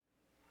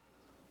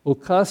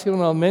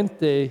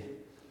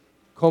Ocasionalmente,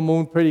 como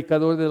un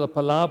predicador de la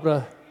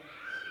palabra,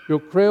 yo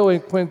creo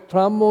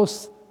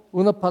encontramos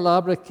una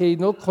palabra que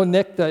no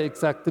conecta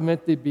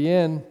exactamente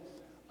bien.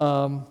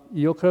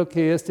 Y yo creo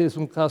que este es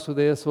un caso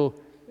de eso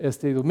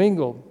este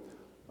domingo.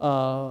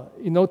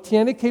 Y no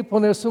tiene que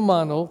poner su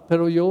mano,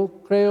 pero yo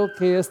creo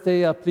que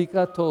este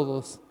aplica a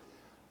todos.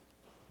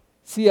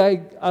 Si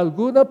hay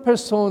alguna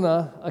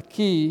persona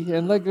aquí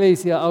en la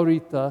iglesia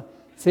ahorita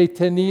que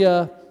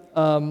tenía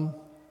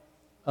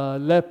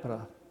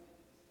lepra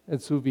en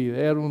su vida,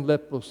 era un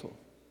leproso.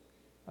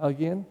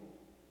 ¿Alguien?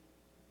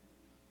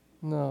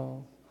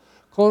 No.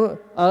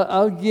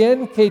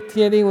 ¿Alguien que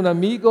tiene un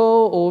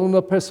amigo o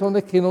una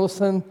persona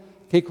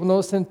que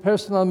conocen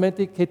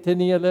personalmente que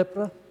tenía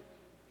lepra?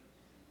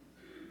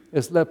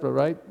 Es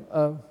lepra, right?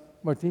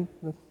 Martín?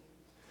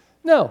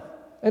 No.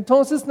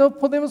 Entonces no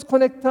podemos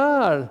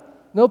conectar.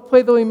 No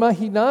puedo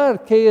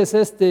imaginar qué es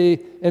esta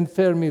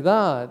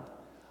enfermedad.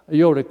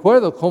 Yo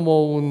recuerdo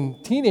como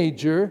un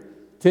teenager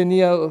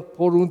tenía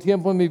por un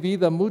tiempo en mi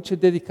vida mucha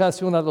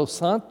dedicación a los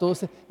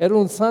santos. Era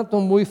un santo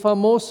muy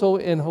famoso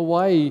en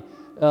Hawái,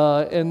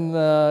 en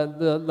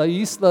la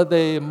isla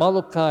de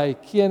Molokai.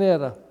 ¿Quién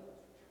era?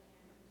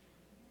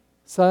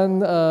 San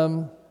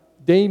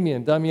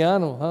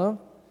Damiano. ¿Eh?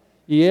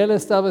 Y él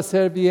estaba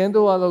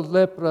sirviendo a los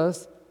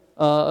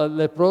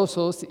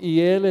leprosos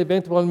y él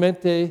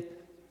eventualmente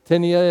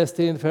tenía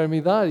esta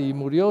enfermedad y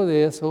murió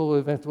de eso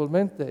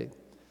eventualmente.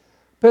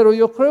 Pero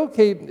yo creo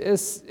que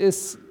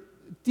es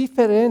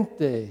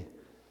diferente.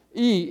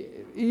 Y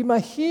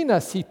imagina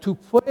si tú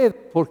puedes,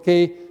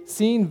 porque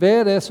sin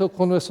ver eso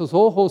con nuestros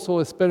ojos o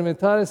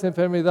experimentar esa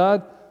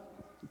enfermedad,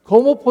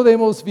 ¿cómo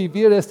podemos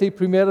vivir esta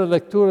primera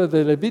lectura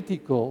de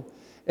Levítico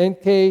en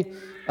que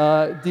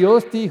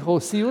Dios dijo,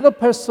 si una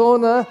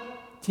persona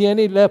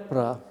tiene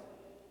lepra,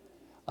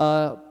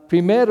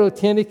 primero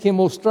tiene que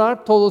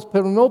mostrar todos,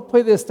 pero no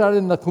puede estar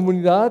en la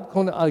comunidad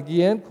con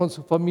alguien, con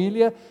su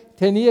familia,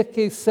 tenía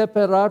que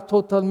separar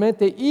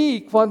totalmente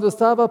y cuando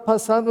estaba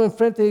pasando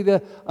enfrente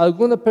de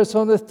alguna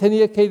persona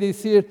tenía que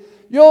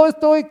decir,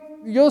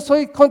 yo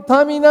soy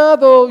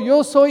contaminado,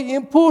 yo soy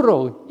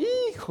impuro.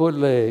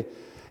 Híjole.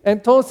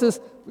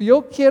 Entonces,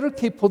 yo quiero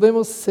que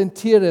podamos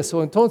sentir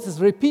eso. Entonces,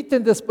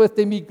 repiten después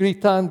de mí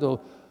gritando,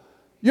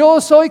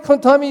 yo soy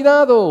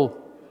contaminado.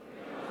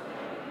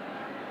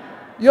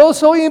 Yo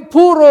soy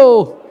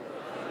impuro.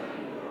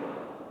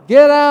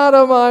 Get out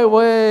of my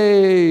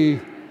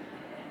way.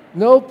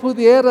 No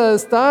pudiera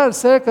estar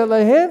cerca de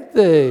la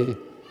gente.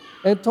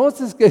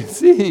 Entonces, que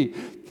sí,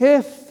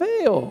 qué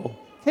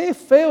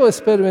feo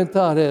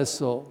experimentar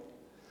eso.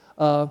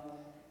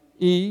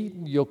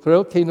 Y yo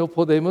creo que no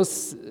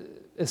podemos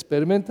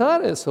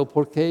experimentar eso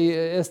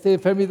porque esta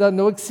enfermedad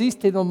no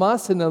existe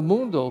nomás en el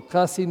mundo,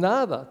 casi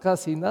nada.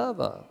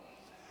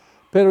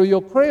 Pero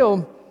yo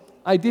creo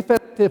hay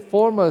diferentes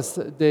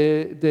formas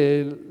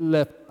de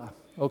lepra,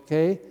 ¿ok?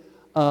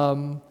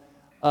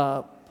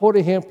 Por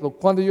ejemplo,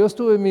 cuando yo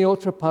estuve en mi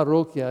otra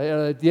parroquia,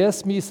 era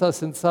 10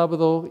 misas en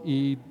sábado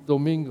y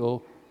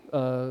domingo,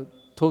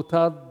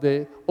 total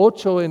de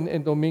 8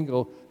 en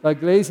domingo. La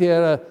iglesia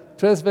era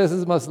 3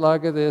 veces más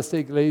larga de esta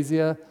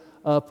iglesia,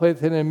 puede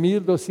tener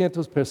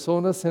 1,200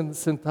 personas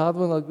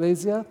sentadas en la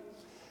iglesia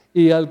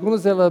y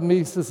algunas de las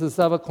misas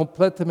estaban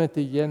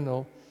completamente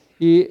llenas.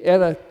 Y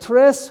era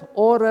 3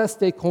 horas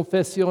de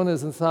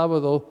confesiones en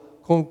sábado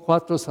con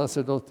 4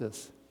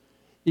 sacerdotes.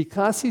 Y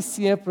casi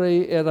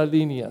siempre eran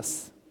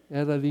líneas.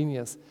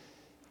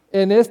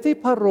 En esta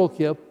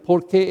parroquia,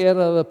 porque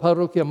era la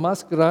parroquia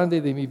más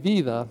grande de mi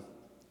vida,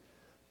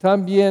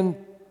 también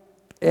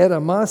era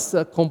más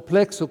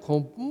complejo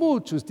con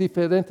muchas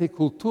diferentes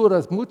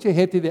culturas, mucha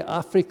gente de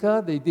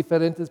África, de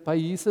diferentes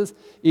países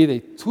y de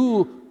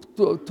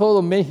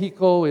todo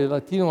México y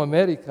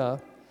Latinoamérica.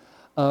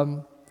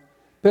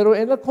 Pero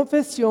en la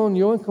confesión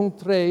yo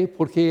encontré,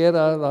 porque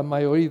era la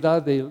mayoría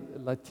de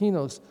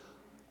latinos,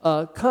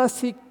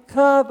 casi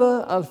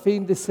al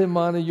fin de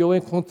semana yo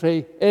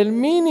encontré el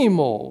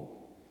mínimo,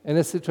 en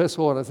esas 3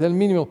 horas, el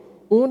mínimo,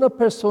 una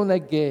persona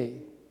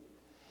gay.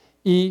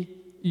 Y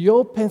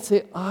yo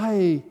pensé,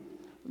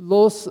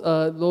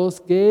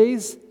 los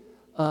gays,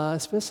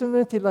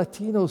 especialmente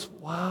latinos,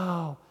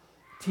 wow,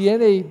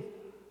 tiene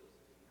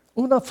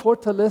una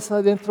fortaleza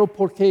adentro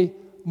porque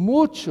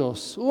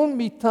muchos, un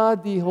mitad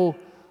dijo,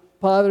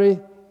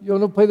 Padre, yo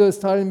no puedo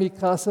estar en mi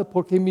casa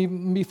porque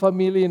mi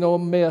familia no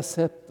me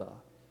acepta.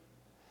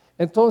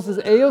 Entonces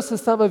ellos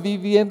estaban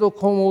viviendo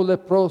como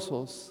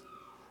leprosos,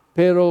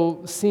 pero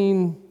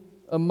sin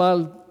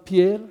mal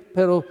piel,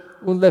 pero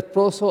un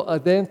leproso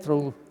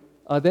adentro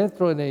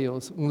en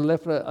ellos, un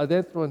lepra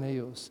adentro en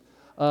ellos.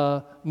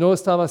 No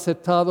estaba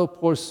aceptado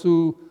por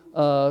su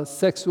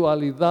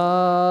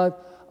sexualidad.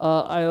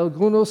 Hay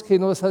algunos que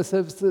no están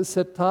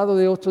aceptados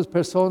de otras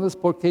personas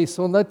porque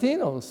son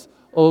latinos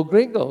o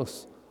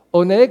gringos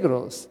o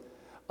negros.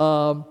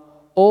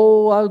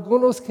 O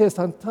algunos que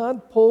están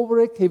tan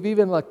pobres que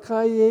viven en la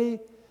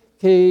calle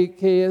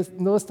que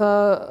no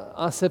está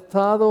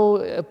aceptado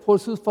por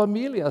sus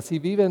familias y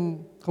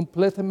viven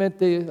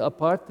completamente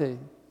aparte.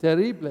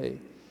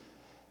 Terrible.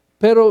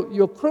 Pero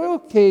yo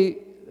creo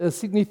que el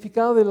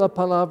significado de la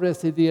palabra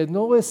este día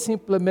no es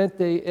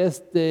simplemente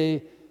esta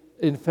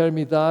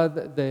enfermedad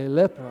de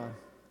lepra,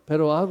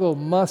 pero algo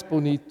más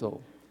bonito,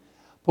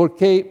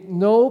 porque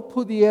no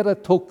pudiera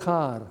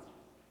tocar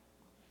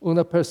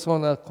una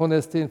persona con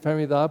esta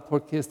enfermedad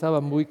porque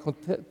estaba muy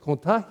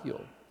contagio.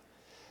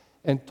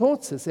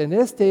 Entonces, en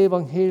este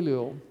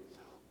evangelio,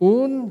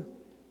 un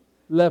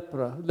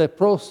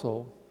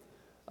leproso,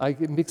 I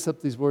mix up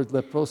these words,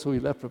 leproso y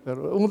lepra,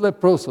 pero un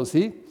leproso,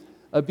 ¿sí?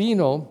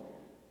 Vino,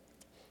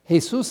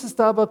 Jesús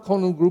estaba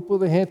con un grupo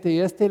de gente y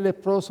este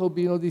leproso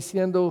vino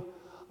diciendo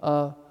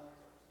a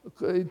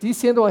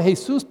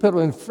Jesús,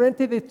 pero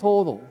enfrente de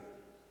todo,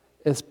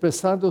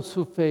 expresando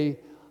su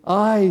fe,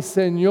 ay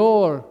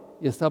Señor,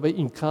 y estaba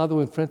hincado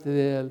enfrente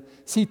de él,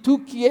 si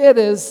tú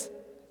quieres,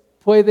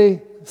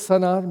 puede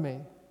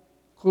sanarme,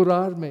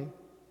 curarme.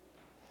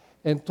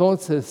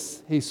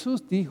 Entonces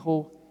Jesús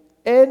dijo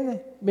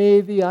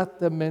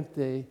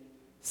inmediatamente,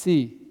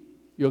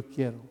 sí, yo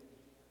quiero.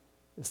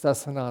 Está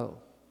sanado.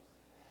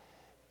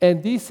 Y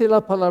dice la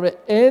palabra,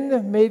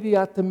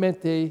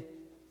 inmediatamente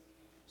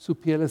su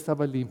piel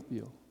estaba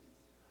limpio.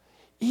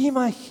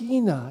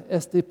 Imagina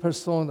esta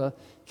persona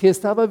que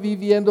estaba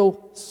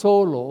viviendo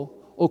solo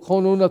o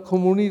con una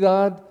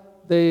comunidad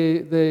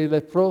de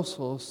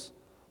leprosos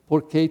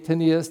porque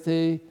tenía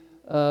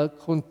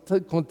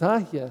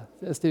contagio,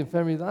 esta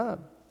enfermedad.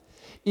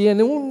 Y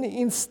en un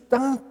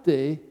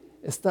instante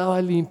estaba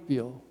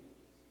limpio.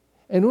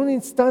 En un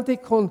instante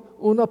con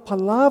una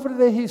palabra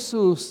de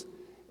Jesús,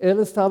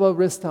 él estaba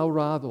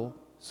restaurado,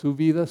 su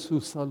vida,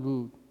 su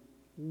salud.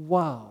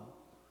 ¡Wow!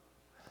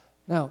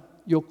 Now,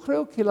 yo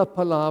creo que la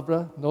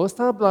palabra no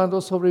está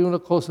hablando sobre una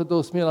cosa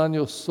 2000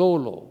 años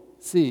solo,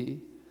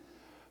 sí.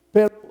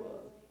 Pero,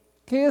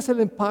 ¿qué es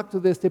el impacto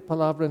de esta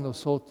palabra en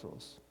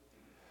nosotros?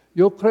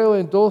 Yo creo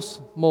en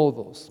dos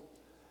modos.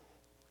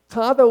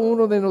 Cada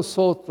uno de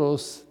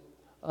nosotros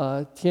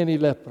tiene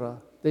lepra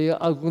de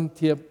algún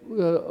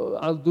tiempo,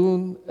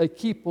 algún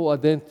equipo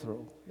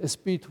adentro,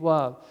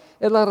 espiritual.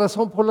 Es la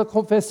razón por la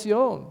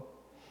confesión.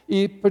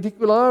 Y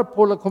particular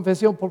por la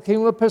confesión, porque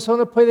una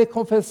persona puede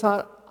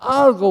confesar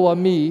algo a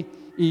mí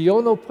y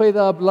yo no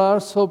puedo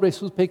hablar sobre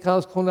sus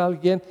pecados con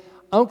alguien,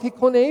 aunque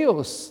con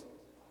ellos.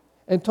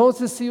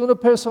 Entonces, si una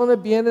persona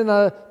viene a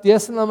las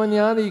 10 de la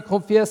mañana y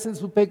confiesa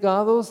sus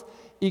pecados,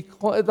 y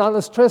a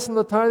las 3 de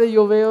la tarde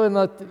yo veo en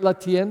la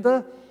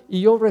tienda y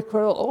yo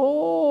recuerdo,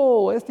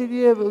 oh, este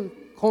día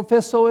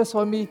confesó eso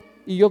a mí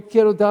y yo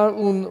quiero dar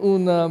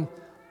un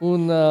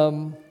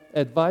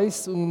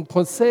advice, un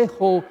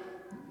consejo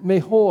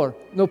mejor.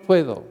 No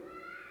puedo,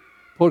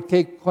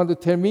 porque cuando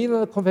termina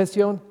la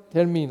confesión,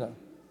 termina.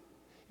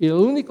 Y el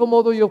único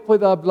modo yo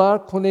puedo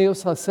hablar con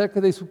ellos acerca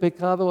de su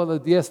pecado a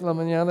las 10 de la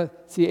mañana,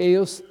 si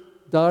ellos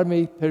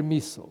darme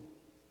permiso.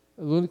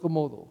 El único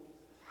modo.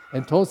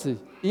 Entonces,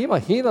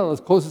 imagina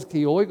las cosas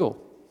que yo oigo.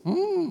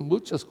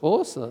 Muchas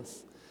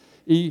cosas.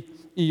 Y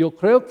yo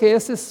creo que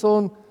esas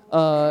son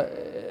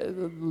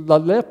la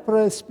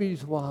lepra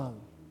espiritual.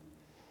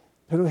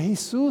 Pero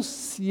Jesús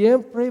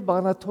siempre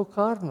va a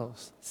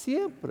tocarnos.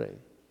 Siempre.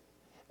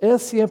 Él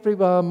siempre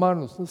va a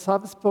amarnos. ¿No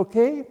sabes por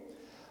qué?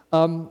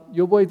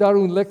 Yo voy a dar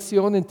una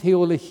lección en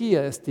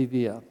teología este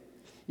día.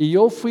 Y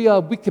yo fui a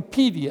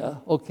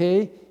Wikipedia, ¿ok?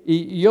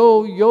 Y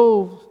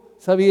yo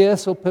sabía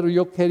eso, pero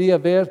yo quería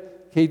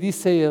ver qué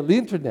dice el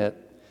Internet.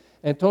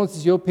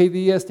 Entonces yo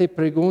pedí esta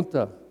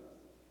pregunta.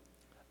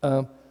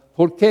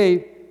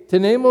 Porque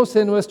tenemos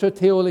en nuestra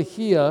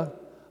teología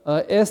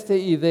esta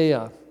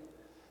idea.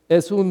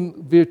 Es una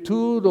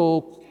virtud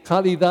o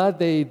calidad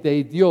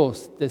de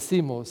Dios,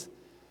 decimos.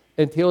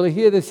 En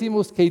teología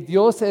decimos que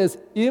Dios es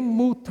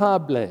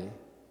inmutable.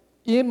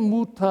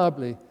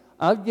 Inmutable.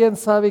 ¿Alguien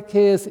sabe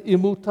qué es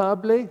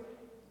inmutable?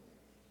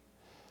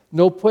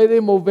 No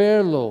puede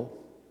moverlo.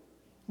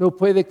 No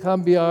puede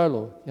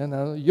cambiarlo.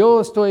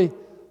 Yo estoy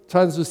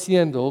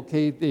traduciendo,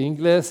 okay, de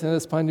inglés en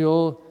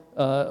español,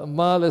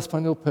 mal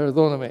español,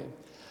 perdóname.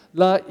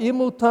 La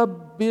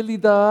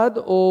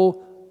inmutabilidad o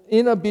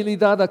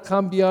inhabilidad a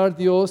cambiar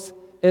Dios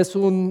es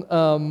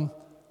una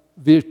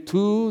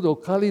virtud o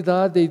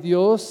calidad de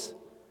Dios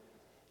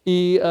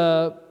y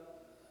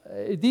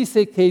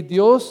dice que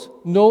Dios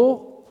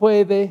no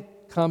puede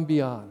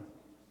cambiar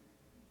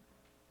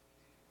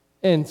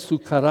en su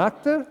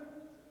carácter,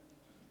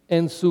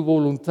 en su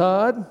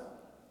voluntad,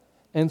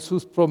 en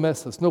sus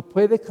promesas. No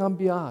puede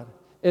cambiar.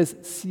 Es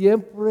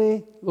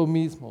siempre lo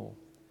mismo.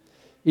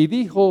 Y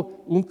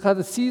dijo, un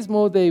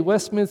catecismo de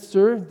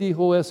Westminster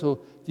dijo eso.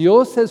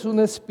 Dios es un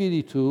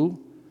espíritu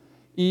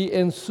y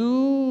en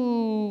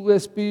su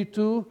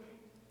espíritu,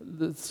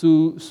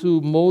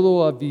 su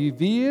modo a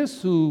vivir,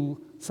 su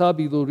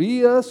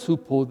sabiduría, su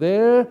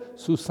poder,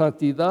 su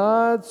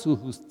santidad, su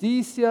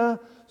justicia,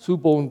 su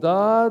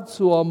bondad,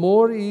 su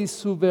amor y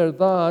su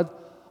verdad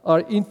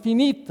son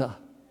infinitas.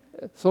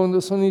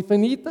 Son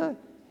infinitas,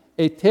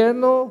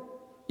 eterno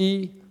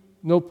y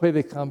no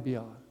puede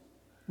cambiar.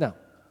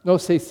 No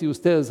sé si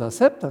ustedes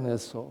aceptan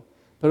eso,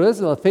 pero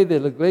es la fe de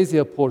la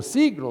iglesia por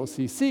siglos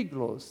y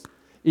siglos.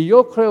 Y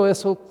yo creo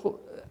eso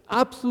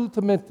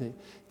absolutamente.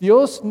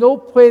 Dios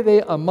no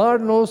puede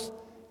amarnos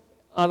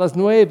a las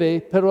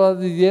 9, pero a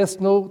las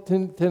 10 no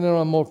tener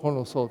amor por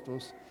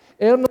nosotros.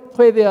 Él no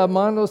puede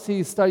amarnos y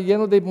estar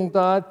lleno de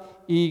bondad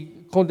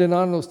y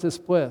condenarnos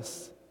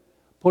después,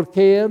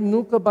 porque Él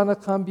nunca va a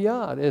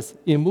cambiar, es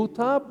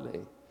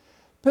inmutable.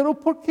 Pero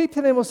 ¿por qué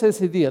tenemos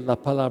ese día? La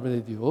palabra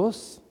de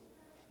Dios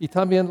y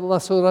también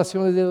las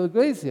oraciones de la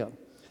iglesia.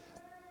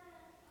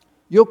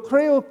 Yo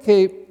creo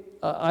que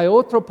hay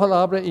otra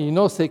palabra, y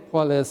no sé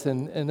cuál es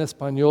en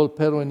español,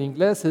 pero en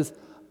inglés es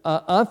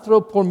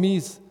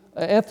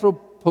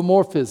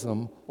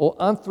anthropomorphism o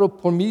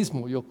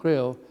antropomismo, yo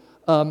creo.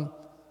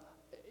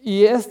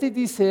 Y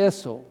dice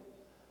eso,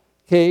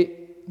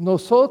 que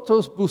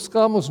nosotros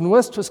buscamos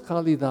nuestras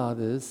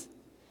calidades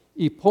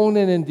y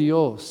ponen en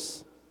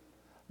Dios.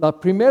 La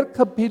primer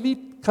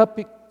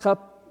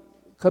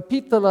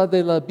capítulo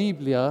de la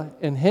Biblia,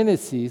 en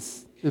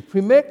Génesis, el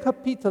primer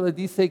capítulo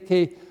dice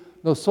que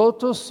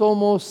nosotros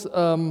somos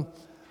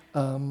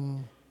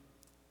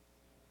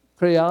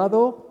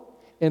creados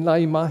en la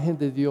imagen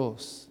de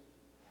Dios.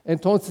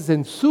 Entonces,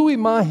 en su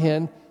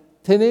imagen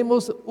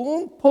tenemos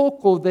un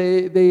poco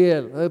de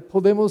Él.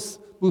 Podemos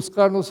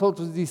buscar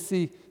nosotros,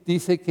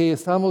 dice que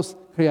estamos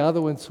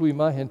creados en su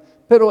imagen.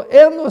 Pero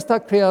Él no está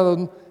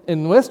creado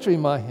en nuestra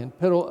imagen,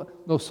 pero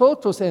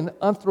nosotros en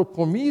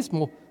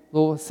antropomismo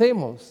lo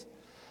hacemos.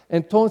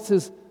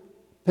 Entonces,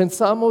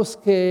 pensamos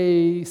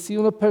que si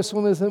una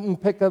persona es un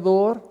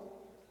pecador,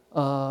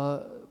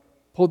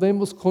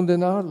 podemos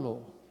condenarlo.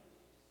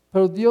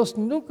 Pero Dios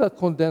nunca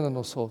condena a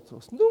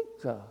nosotros,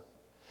 nunca.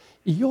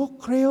 Y yo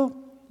creo,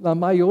 la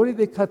mayoría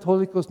de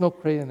católicos no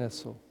creen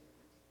eso,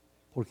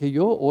 porque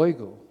yo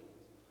oigo.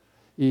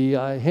 Y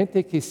hay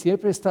gente que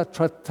siempre está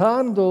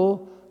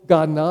tratando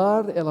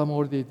ganar el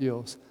amor de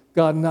Dios,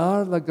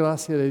 ganar la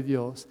gracia de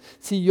Dios.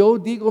 Si yo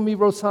digo mi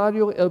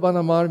rosario, Él va a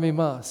amarme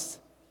más.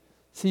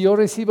 Si yo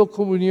recibo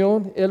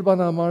comunión, Él va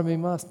a amarme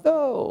más.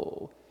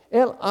 No,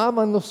 Él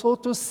ama a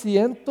nosotros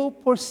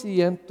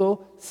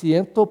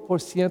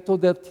 100%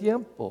 del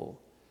tiempo.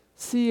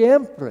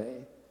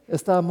 Siempre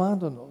está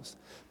amándonos.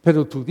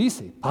 Pero tú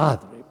dices,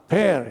 Padre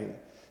Perry,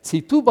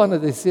 si tú vas a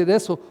decir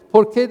eso,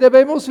 ¿por qué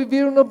debemos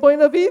vivir una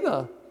buena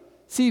vida?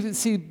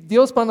 Si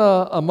Dios va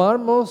a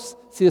amarnos,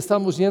 si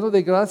estamos llenos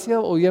de gracia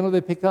o llenos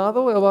de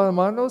pecado, Él va a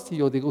amarnos. Y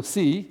yo digo,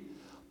 sí,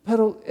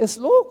 pero es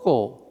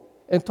loco.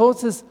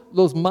 Entonces,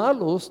 los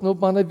malos no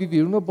van a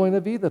vivir una buena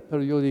vida,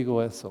 pero yo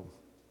digo eso.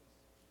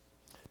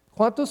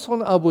 ¿Cuántos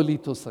son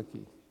abuelitos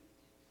aquí?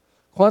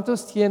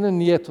 ¿Cuántos tienen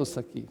nietos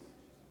aquí?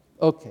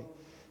 Ok.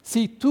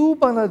 Si tú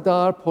van a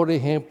dar, por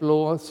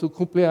ejemplo, a su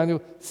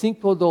cumpleaños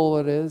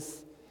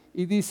 $5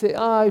 y dice,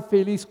 ay,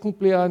 feliz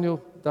cumpleaños,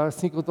 dar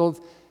 $5,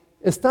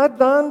 ¿está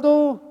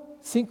dando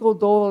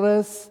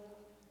 $5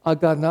 a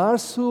ganar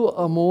su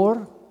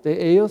amor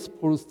de ellos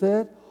por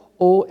usted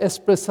o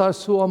expresar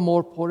su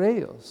amor por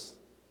ellos?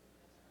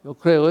 Yo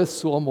creo que es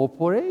su amor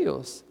por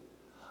ellos.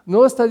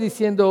 No está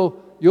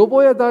diciendo, yo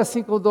voy a dar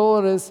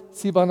 $5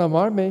 si van a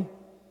amarme.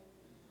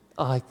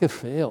 Ay, qué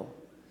feo.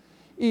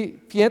 ¿Y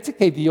piensa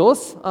que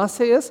Dios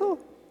hace eso?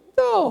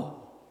 No.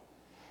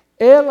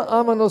 Él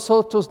ama a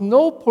nosotros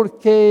no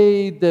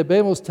porque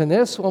debemos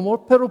tener su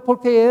amor, pero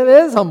porque Él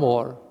es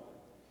amor.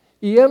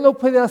 Y Él no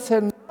puede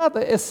hacer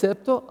nada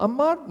excepto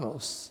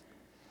amarnos.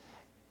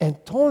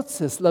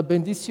 Entonces, la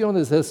bendición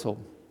es eso.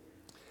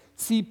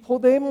 Si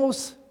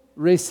podemos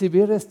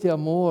recibir este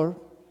amor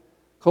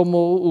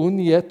como un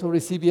nieto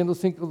recibiendo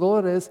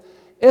 $5,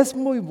 es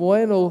muy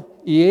bueno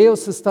y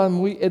ellos están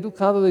muy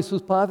educados de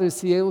sus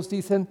padres y ellos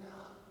dicen,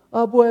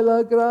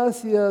 abuela,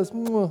 gracias,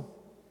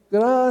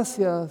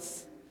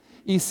 gracias.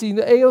 Y si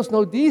ellos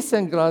no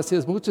dicen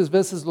gracias, muchas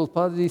veces los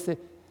padres dicen,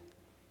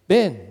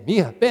 ven,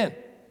 mija, ven,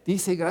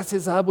 dice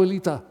gracias a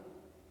abuelita,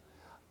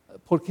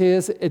 porque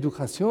es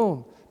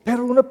educación.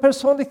 Pero una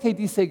persona que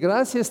dice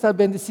gracias está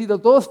bendecida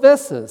 2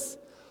 veces,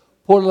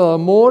 por el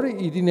amor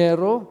y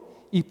dinero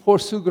y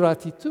por su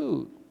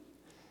gratitud.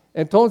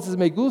 Entonces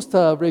me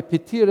gusta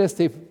repetir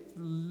esta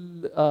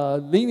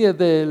línea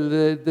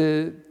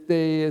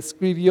de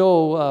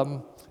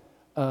escribió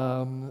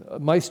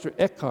Maestro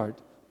Eckhart,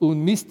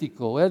 un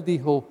místico. Él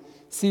dijo,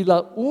 si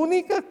la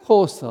única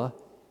cosa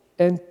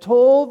en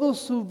toda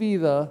su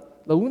vida,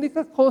 la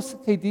única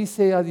cosa que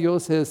dice a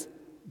Dios es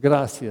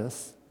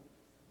gracias,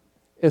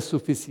 es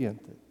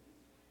suficiente.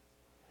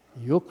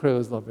 Yo creo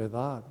es la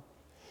verdad.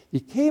 ¿Y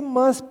qué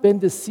más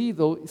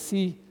bendecido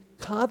si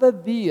cada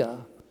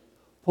día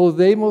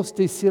podemos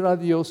decir a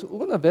Dios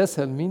una vez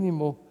al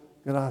mínimo,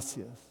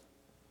 gracias.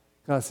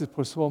 Gracias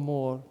por su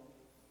amor.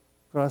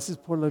 Gracias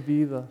por la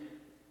vida.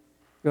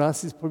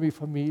 Gracias por mi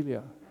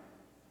familia.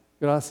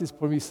 Gracias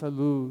por mi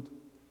salud.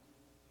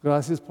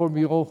 Gracias por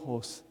mis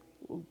ojos.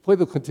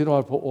 Puedo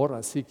continuar por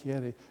horas si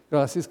quiere.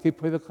 Gracias que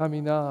puedo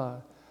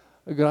caminar.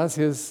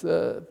 Gracias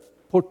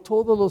por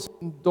todos los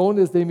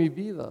dones de mi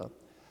vida.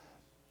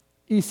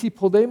 Y si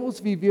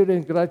podemos vivir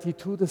en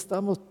gratitud,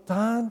 estamos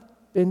tan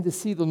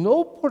bendecidos.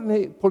 No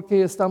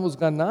porque estamos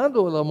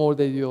ganando el amor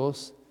de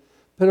Dios,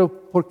 pero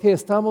porque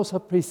estamos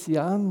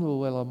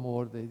apreciando el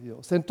amor de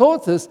Dios.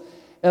 Entonces,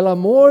 el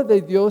amor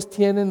de Dios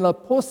tiene la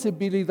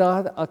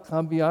posibilidad a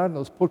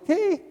cambiarnos. ¿Por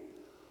qué?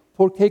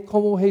 Porque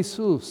como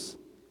Jesús,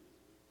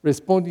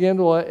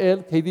 respondiendo a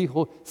él que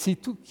dijo, si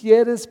tú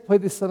quieres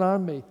puedes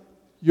sanarme,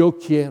 yo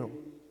quiero,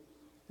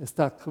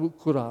 está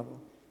curado.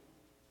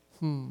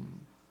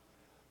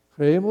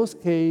 Creemos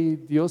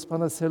que Dios va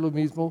a hacer lo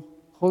mismo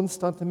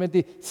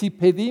constantemente, si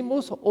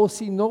pedimos o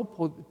si no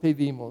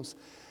pedimos.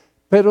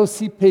 Pero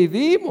si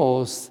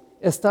pedimos,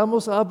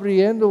 estamos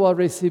abriendo a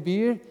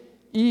recibir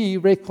y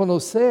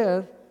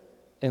reconocer,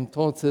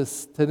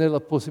 entonces tener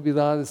la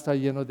posibilidad de estar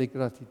lleno de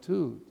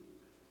gratitud.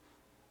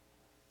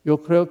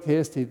 Yo creo que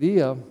este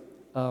día,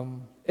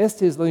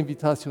 esta es la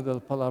invitación de la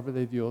palabra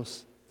de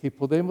Dios, que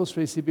podemos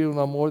recibir un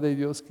amor de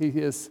Dios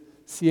que es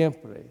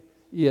siempre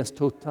y es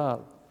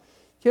total.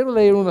 Quiero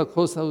leer una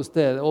cosa a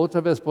usted,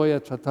 otra vez voy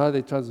a tratar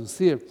de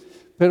traducir,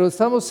 pero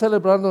estamos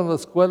celebrando en la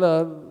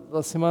escuela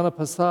la semana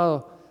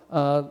pasada,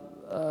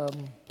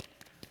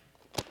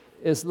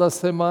 es la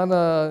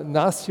semana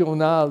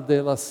nacional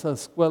de las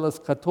escuelas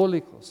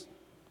católicas.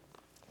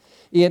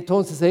 Y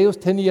entonces ellos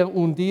tenían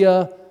un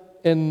día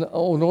en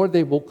honor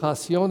de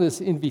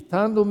vocaciones,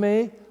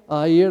 invitándome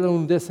a ir a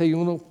un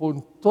desayuno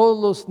con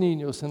todos los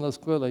niños en la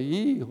escuela.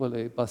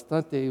 Híjole,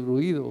 bastante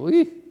ruido,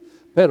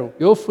 pero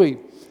yo fui.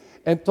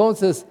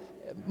 Entonces,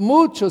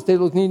 muchos de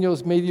los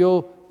niños me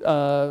dio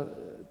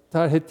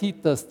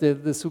tarjetitas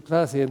de su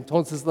clase.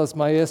 Entonces, las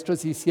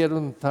maestras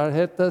hicieron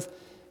tarjetas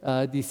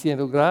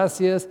diciendo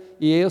gracias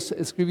y ellos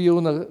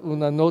escribieron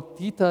una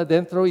notita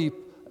adentro y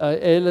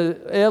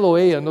él o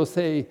ella, no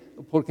sé,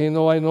 porque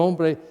no hay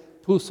nombre,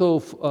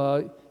 puso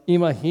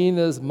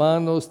imágenes,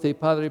 manos de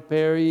Padre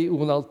Perry,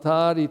 un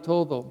altar y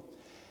todo.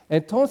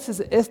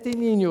 Entonces, este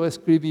niño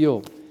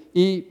escribió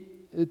y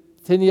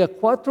tenía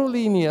 4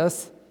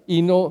 líneas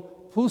y no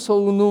puso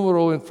un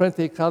número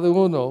enfrente de cada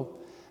uno.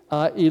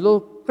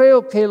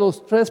 Creo que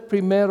los 3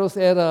 primeros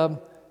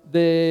eran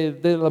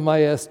de la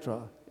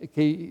maestra,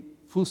 que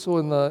puso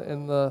en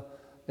la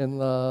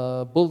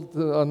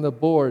on the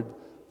board,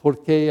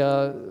 porque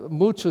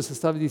muchos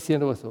estaban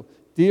diciendo eso.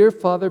 Dear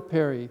Father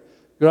Perry,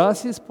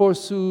 gracias por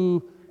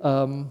su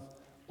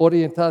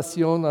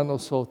orientación a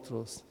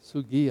nosotros,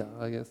 su guía,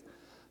 I guess.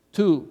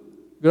 2,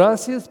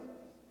 gracias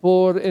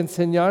por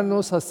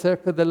enseñarnos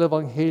acerca del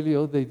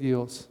Evangelio de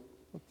Dios.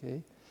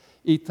 Okay.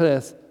 Y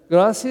 3,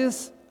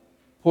 gracias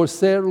por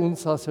ser un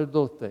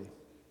sacerdote.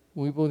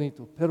 Muy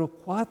bonito. Pero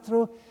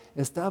 4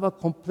 estaba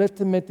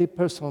completamente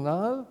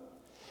personal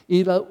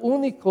y lo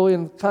único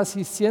en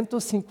casi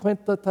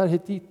 150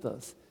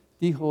 tarjetitas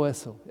dijo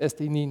eso,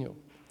 este niño.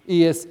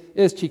 Y es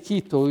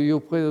chiquito, yo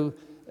puedo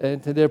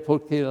entender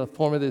por qué la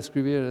forma de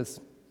escribir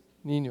es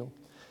niño.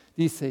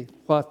 Dice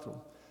 4,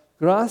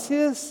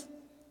 gracias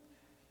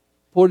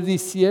por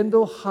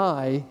diciendo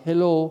hi,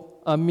 hello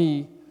a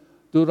mí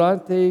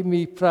durante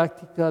mi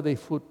práctica de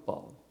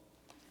fútbol.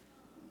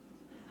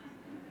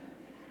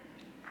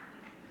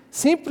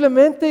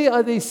 Simplemente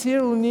a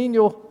decir un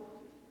niño,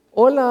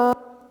 hola,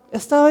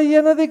 estaba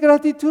llena de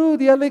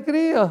gratitud y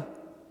alegría.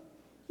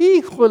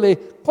 Híjole,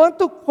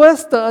 ¿cuánto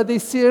cuesta a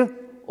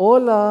decir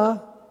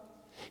hola?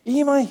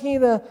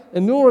 Imagina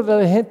el número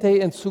de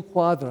gente en su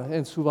cuadra,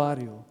 en su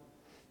barrio.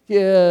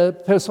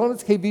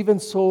 Personas que viven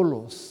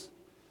solos,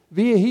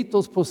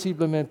 viejitos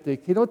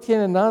posiblemente, que no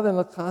tienen nada en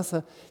la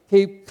casa,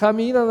 que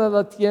caminan a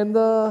la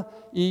tienda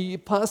y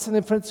pasan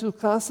enfrente de su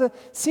casa,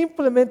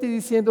 simplemente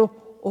diciendo,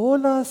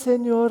 hola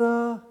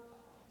señora,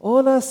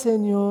 hola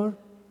señor.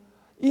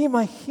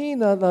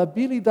 Imagina la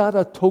habilidad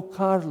a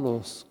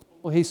tocarlos.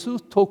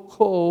 Jesús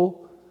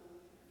tocó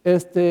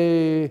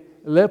este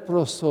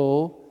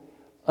leproso,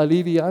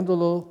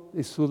 aliviándolo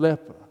de su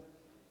lepra.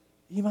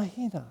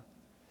 Imagina.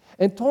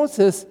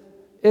 Entonces,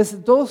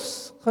 es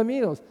 2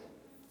 caminos.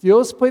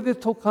 Dios puede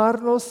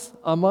tocarnos,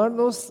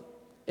 amarnos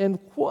en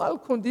cual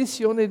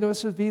condición de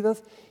nuestras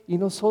vidas y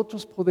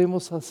nosotros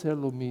podemos hacer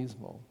lo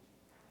mismo.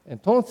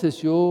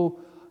 Entonces,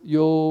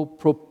 yo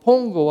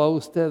propongo a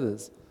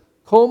ustedes,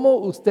 cómo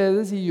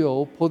ustedes y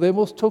yo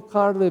podemos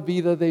tocar la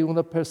vida de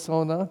una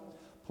persona,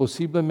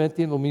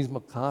 posiblemente en la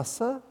misma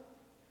casa,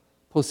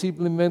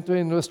 posiblemente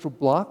en nuestro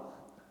blog,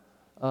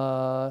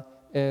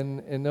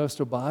 en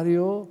nuestro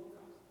barrio,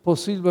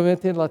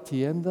 posiblemente en la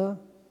tienda.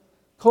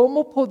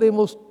 ¿Cómo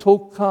podemos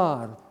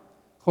tocar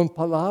con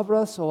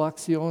palabras o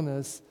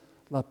acciones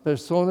las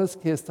personas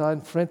que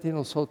están frente a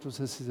nosotros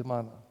esta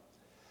semana?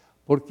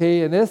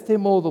 Porque en este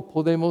modo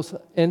podemos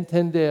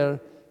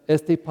entender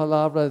esta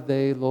palabra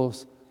de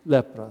los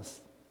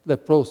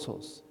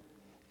leprosos.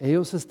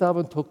 Ellos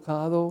estaban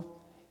tocados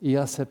y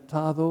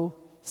aceptados,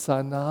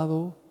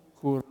 sanados,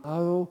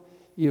 curados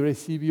y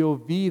recibió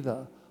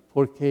vida,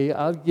 porque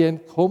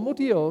alguien como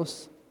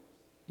Dios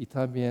y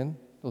también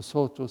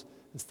nosotros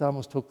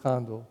estamos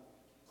tocando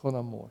con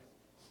amor.